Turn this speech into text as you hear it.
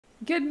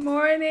Good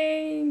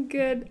morning,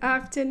 good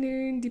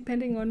afternoon,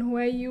 depending on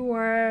where you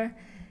are.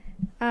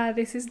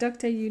 This is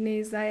Dr.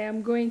 Eunice. I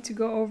am going to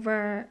go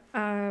over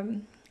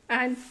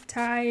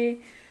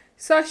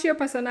anti-social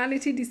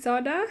personality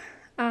disorder,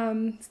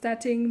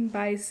 starting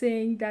by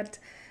saying that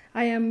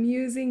I am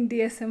using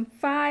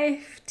DSM-5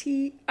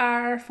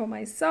 TR for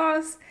my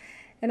source.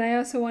 And I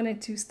also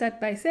wanted to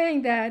start by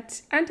saying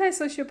that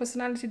antisocial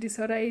personality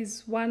disorder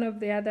is one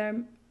of the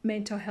other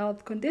mental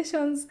health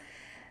conditions.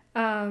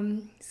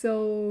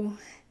 So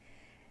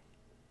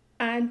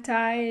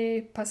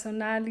antisocial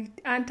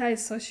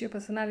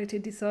personality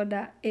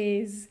disorder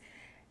is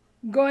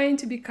going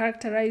to be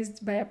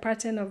characterized by a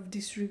pattern of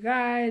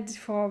disregard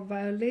for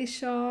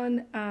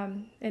violation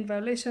and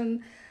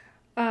violation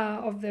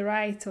of the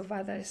rights of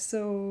others.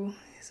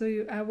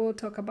 I will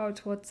talk about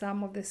what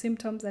some of the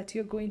symptoms that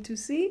you're going to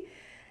see,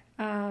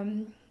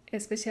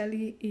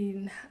 especially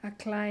in a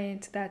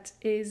client that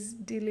is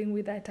dealing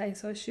with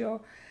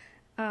antisocial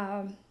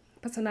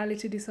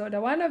personality disorder.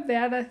 One of the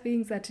other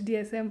things that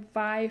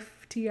DSM-5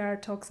 TR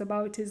talks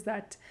about is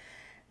that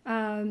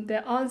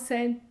the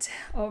onset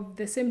of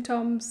the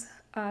symptoms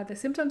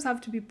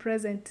have to be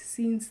present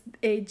since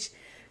age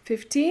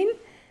 15,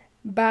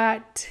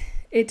 but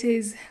it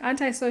is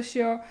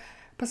antisocial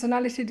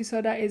personality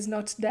disorder is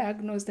not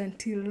diagnosed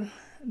until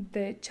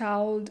the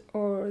child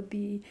or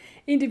the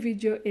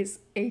individual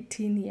is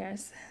 18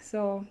 years.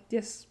 So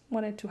just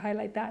wanted to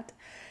highlight that.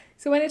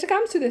 So when it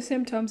comes to the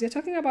symptoms, you're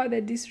talking about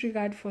the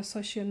disregard for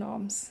social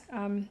norms.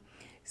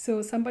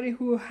 So somebody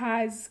who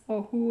has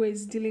or who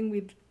is dealing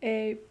with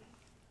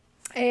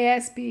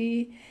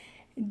ASPD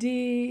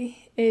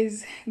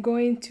is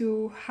going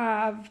to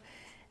have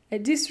a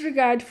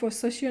disregard for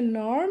social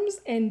norms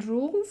and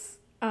rules,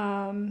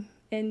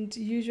 and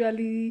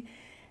usually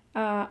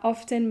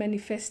often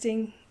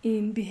manifesting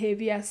in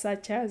behavior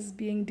such as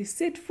being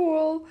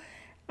deceitful,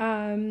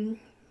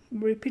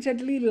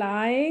 repeatedly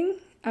lying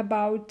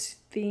about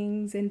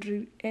things,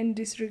 and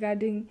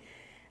disregarding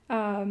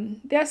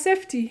their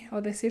safety or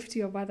the safety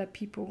of other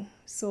people.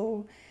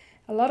 So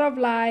a lot of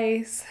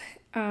lies,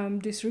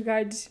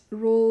 disregard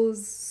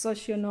rules,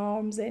 social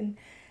norms, and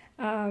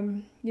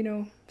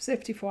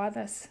safety for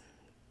others.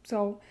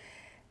 So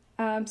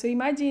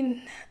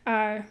imagine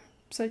a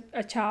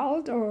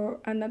child or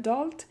an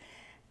adult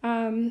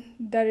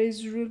that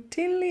is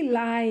routinely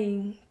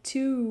lying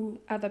to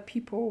other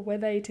people,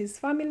 whether it is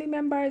family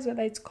members,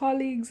 whether it's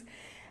colleagues,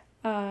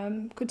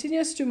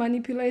 continues to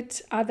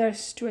manipulate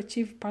others to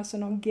achieve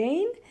personal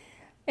gain,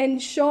 and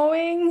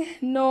showing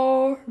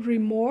no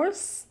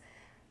remorse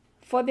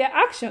for their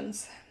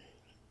actions.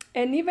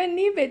 And even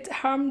if it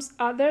harms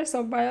others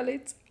or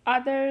violates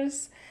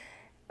others,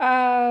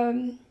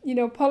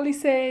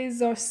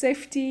 policies or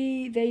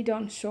safety, they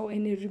don't show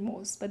any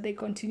remorse, but they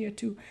continue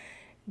to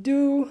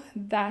do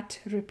that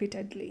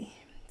repeatedly.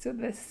 So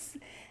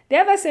the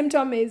other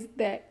symptom is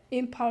the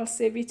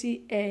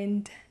impulsivity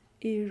and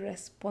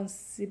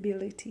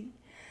irresponsibility.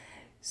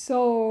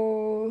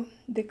 So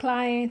the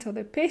client or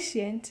the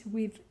patient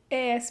with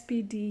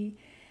ASPD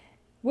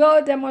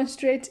will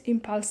demonstrate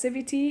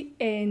impulsivity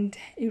and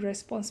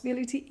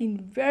irresponsibility in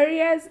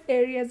various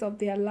areas of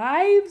their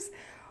lives,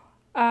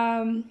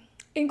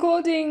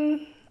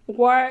 including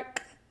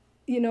work,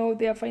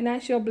 their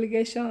financial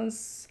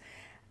obligations,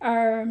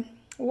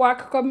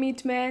 work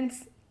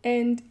commitments,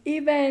 and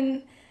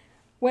even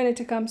when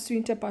it comes to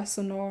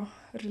interpersonal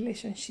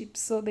relationships.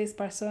 So this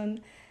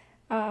person,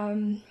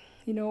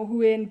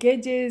 who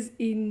engages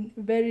in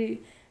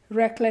very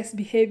reckless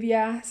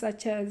behavior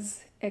such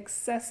as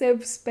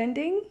excessive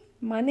spending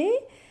money,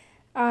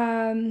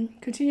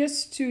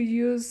 continues to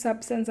use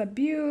substance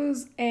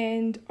abuse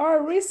and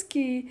or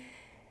risky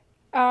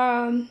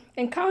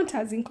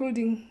encounters,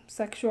 including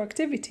sexual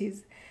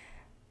activities,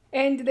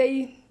 and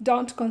they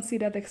don't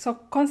consider the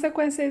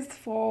consequences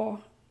for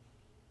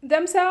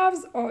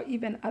themselves or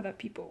even other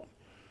people.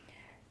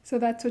 So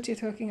that's what you're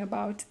talking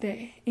about,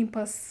 the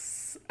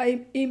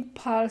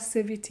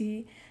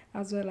impulsivity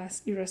as well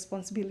as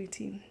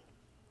irresponsibility.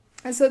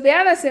 And so the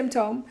other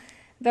symptom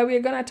that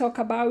we're going to talk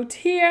about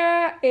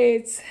here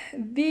is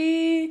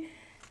the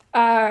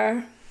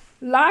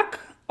lack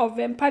of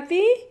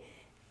empathy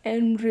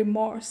and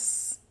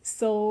remorse.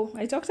 So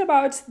I talked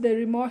about the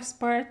remorse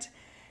part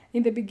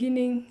in the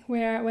beginning,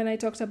 when I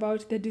talked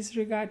about the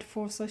disregard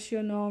for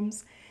social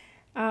norms.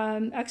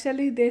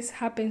 Actually, this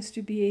happens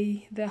to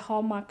be the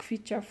hallmark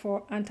feature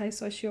for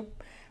antisocial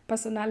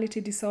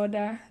personality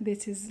disorder.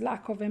 This is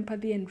lack of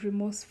empathy and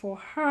remorse for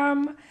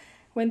harm.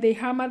 When they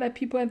harm other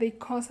people and they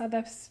cause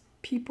other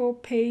people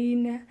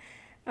pain,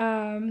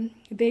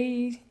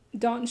 they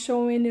don't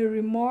show any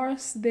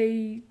remorse.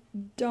 They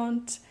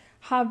don't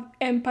have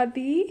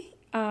empathy,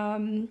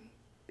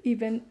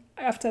 even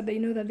after they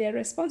know that they're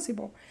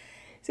responsible.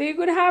 So you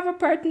could have a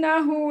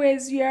partner who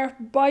is your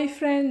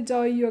boyfriend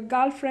or your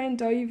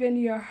girlfriend or even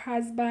your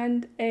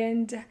husband,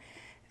 and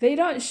they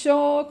don't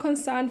show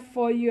concern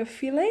for your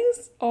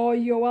feelings or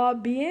your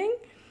well-being,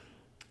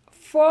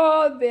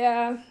 for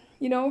their,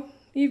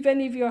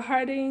 even if you're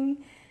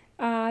hurting,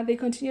 They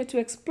continue to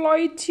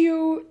exploit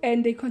you,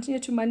 and they continue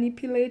to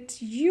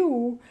manipulate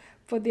you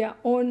for their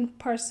own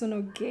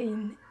personal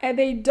gain. And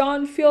they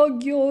don't feel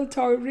guilt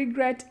or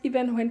regret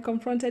even when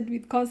confronted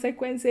with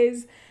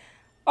consequences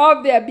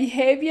of their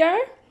behavior.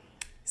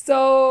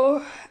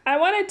 So I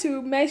wanted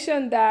to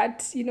mention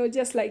that,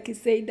 just like you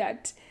say,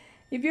 that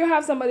if you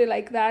have somebody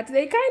like that,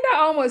 they kind of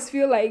almost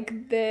feel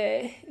like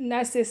the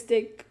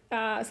narcissistic,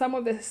 some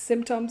of the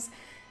symptoms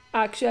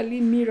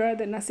actually mirror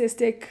the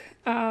narcissistic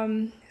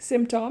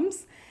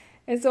symptoms.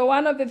 And so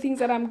one of the things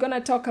that I'm going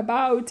to talk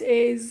about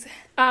is,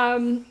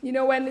 when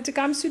it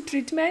comes to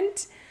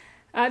treatment,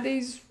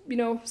 there's,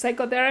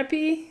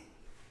 psychotherapy,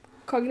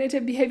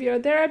 cognitive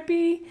behavioral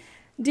therapy,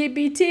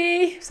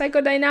 DBT,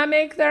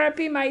 psychodynamic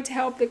therapy might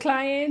help the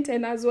client,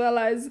 and as well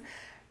as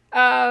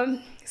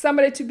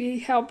somebody to be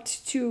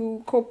helped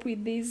to cope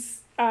with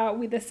these,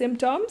 with the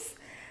symptoms.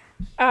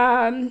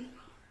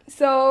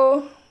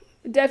 So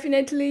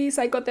definitely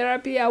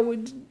psychotherapy, I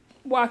would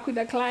work with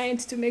the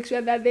client to make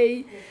sure that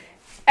they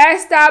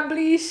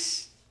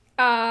establish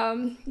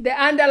the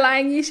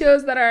underlying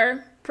issues that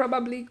are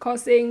probably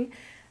causing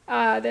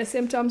the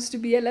symptoms to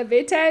be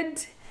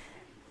elevated.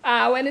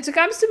 When it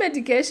comes to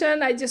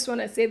medication, I just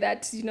want to say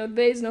that,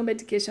 there is no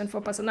medication for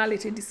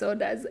personality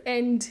disorders.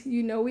 And,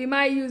 we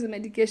might use a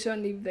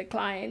medication if the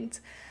client,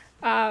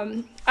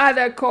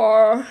 other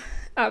core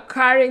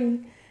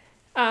carrying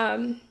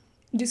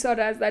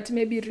disorders that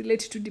may be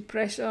related to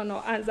depression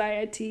or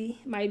anxiety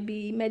might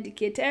be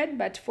medicated.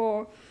 But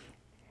for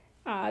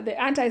the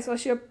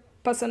antisocial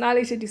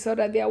personality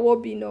disorder, there will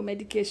be no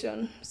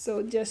medication.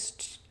 So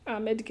just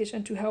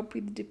medication to help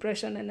with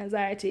depression and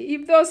anxiety,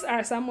 if those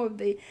are some of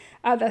the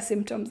other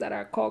symptoms that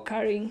are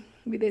co-occurring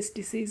with this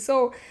disease.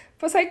 So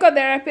for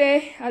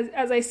psychotherapy,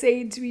 as I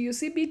said, we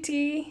use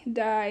CBT,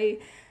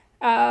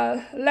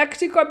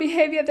 dialectical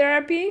behavior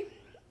therapy,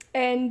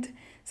 and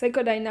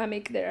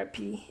psychodynamic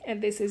therapy.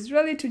 And this is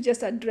really to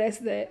just address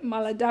the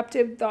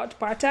maladaptive thought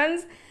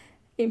patterns,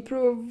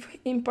 improve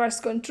impulse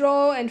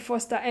control, and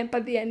foster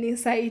empathy and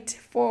insight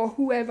for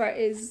whoever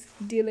is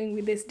dealing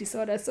with this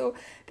disorder. So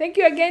thank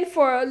you again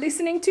for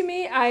listening to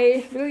me.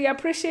 I really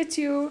appreciate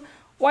you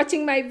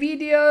watching my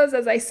videos.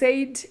 As I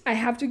said, I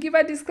have to give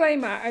a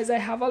disclaimer, as I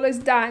have always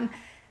done.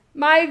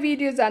 My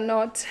videos are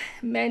not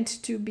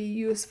meant to be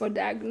used for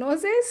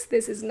diagnosis.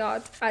 This is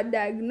not a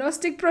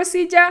diagnostic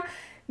procedure.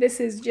 This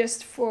is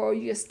just for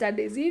your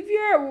studies. If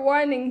you're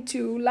wanting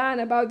to learn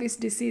about these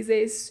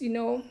diseases,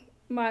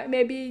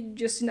 maybe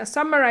just in a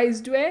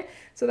summarized way,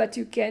 so that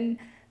you can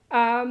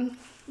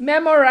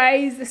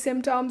memorize the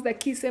symptoms, the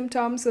key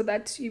symptoms, so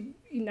that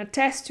in a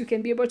test you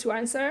can be able to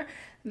answer.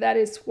 That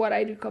is what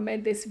I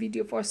recommend this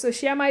video for. So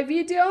share my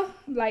video,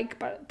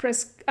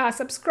 press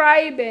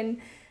subscribe, and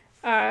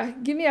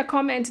give me a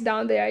comment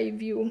down there if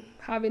you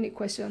have any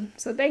question.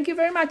 So thank you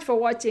very much for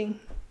watching.